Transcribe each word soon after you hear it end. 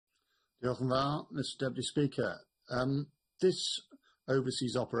Diolch yn fawr, Mr Deputy Speaker. This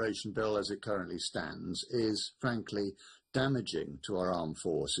overseas operation bill as it currently stands is frankly damaging to our armed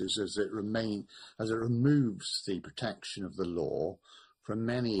forces as it removes the protection of the law from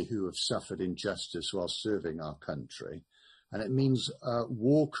many who have suffered injustice while serving our country, and it means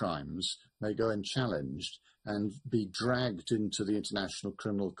war crimes may go unchallenged and be dragged into the international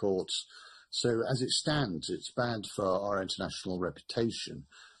criminal courts. So as it stands, it's bad for our international reputation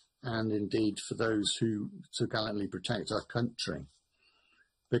and indeed for those who so gallantly protect our country.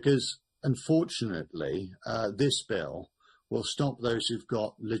 Because unfortunately, this bill will stop those who've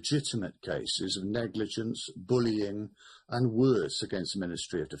got legitimate cases of negligence, bullying and worse against the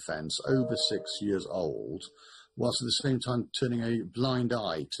Ministry of Defence over 6 years old, whilst at the same time turning a blind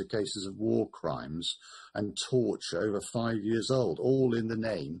eye to cases of war crimes and torture over 5 years old, all in the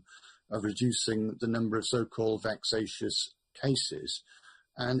name of reducing the number of so-called vexatious cases.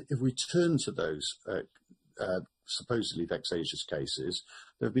 And if we turn to those supposedly vexatious cases,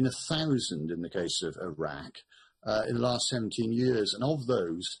 there have been 1,000 in the case of Iraq in the last 17 years, and of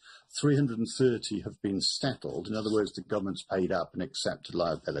those, 330 have been settled. In other words, the government's paid up and accepted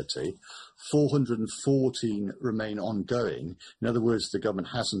liability. 414 remain ongoing. In other words, the government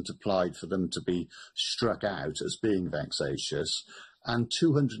hasn't applied for them to be struck out as being vexatious. And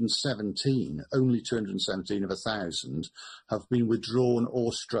 217, only 217 of 1,000, have been withdrawn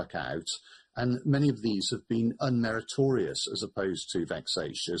or struck out, and many of these have been unmeritorious as opposed to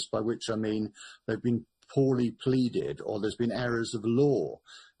vexatious, by which I mean they've been poorly pleaded or there's been errors of law.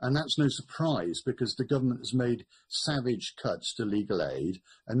 And that's no surprise because the government has made savage cuts to legal aid,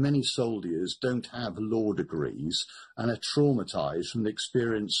 and many soldiers don't have law degrees and are traumatised from the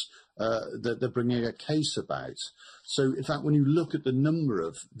experience that they're bringing a case about. So, in fact, when you look at the number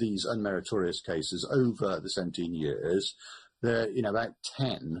of these unmeritorious cases over the 17 years, they're about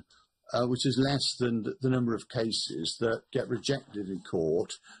 10, which is less than the number of cases that get rejected in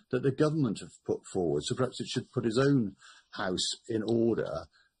court that the government have put forward. So perhaps it should put its own house in order.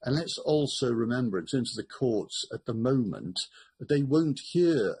 And let's also remember, in terms of the courts at the moment, they won't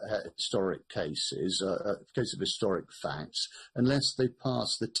hear historic cases, cases of historic facts, unless they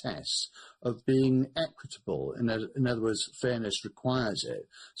pass the test of being equitable. In other words, fairness requires it.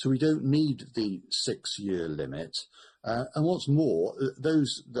 So we don't need the 6-year limit. And what's more,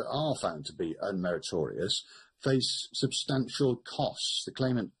 those that are found to be unmeritorious face substantial costs. The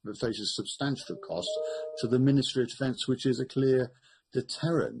claimant faces substantial costs to the Ministry of Defence, which is a clear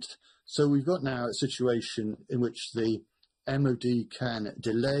deterrent. So we've got now a situation in which the MOD can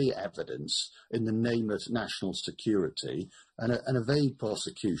delay evidence in the name of national security and evade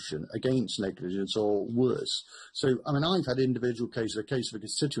prosecution against negligence or worse. So, I mean, I've had individual cases, a case of a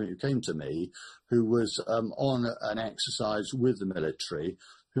constituent who came to me who was on an exercise with the military,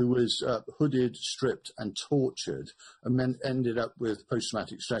 who was hooded, stripped and tortured, and then ended up with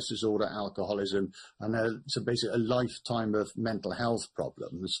post-traumatic stress disorder, alcoholism, and so basically a lifetime of mental health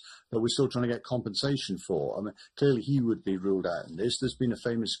problems that we're still trying to get compensation for. I mean, clearly he would be ruled out in this. There's been a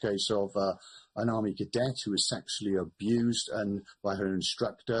famous case of an army cadet who was sexually abused by her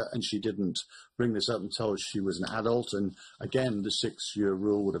instructor, and she didn't bring this up until she was an adult, and again the 6-year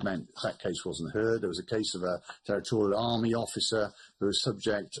rule would have meant that case wasn't heard. There was a case of a territorial army officer who was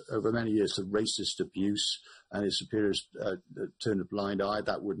subject over many years to racist abuse, and his superiors turned a blind eye.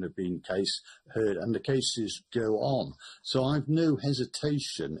 That wouldn't have been heard, and the cases go on. So I've no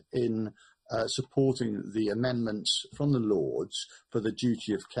hesitation in supporting the amendments from the Lords for the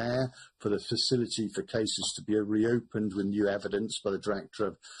duty of care, for the facility for cases to be reopened with new evidence by the Director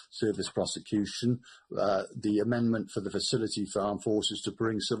of Service Prosecution, the amendment for the facility for armed forces to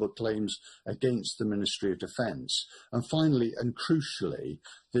bring civil claims against the Ministry of Defence. And finally, and crucially,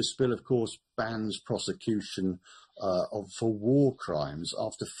 this bill, of course, bans prosecution for war crimes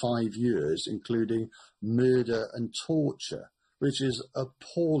after 5 years, including murder and torture, which is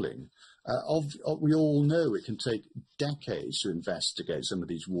appalling. We all know it can take decades to investigate some of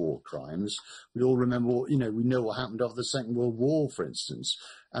these war crimes. We all remember, we know what happened after the Second World War, for instance.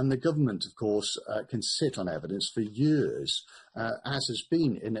 And the government, of course, can sit on evidence for years, as has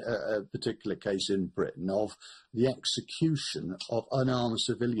been in a particular case in Britain of the execution of unarmed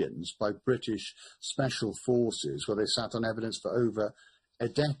civilians by British special forces, where they sat on evidence for over a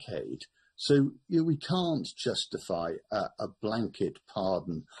decade. So we can't justify a blanket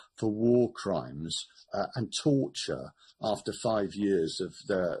pardon for war crimes and torture after 5 years of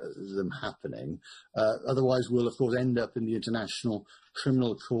them happening. Otherwise, we'll, of course, end up in the International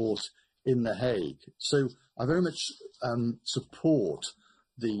Criminal Court in The Hague. So I very much support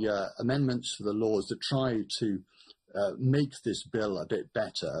the amendments for the laws that try to make this bill a bit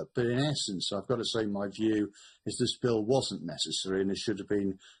better. But in essence, I've got to say my view is this bill wasn't necessary and it should have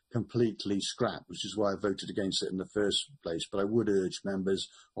been completely scrapped, which is why I voted against it in the first place. But I would urge members,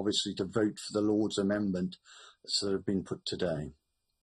 obviously, to vote for the Lord's amendment that have been put today.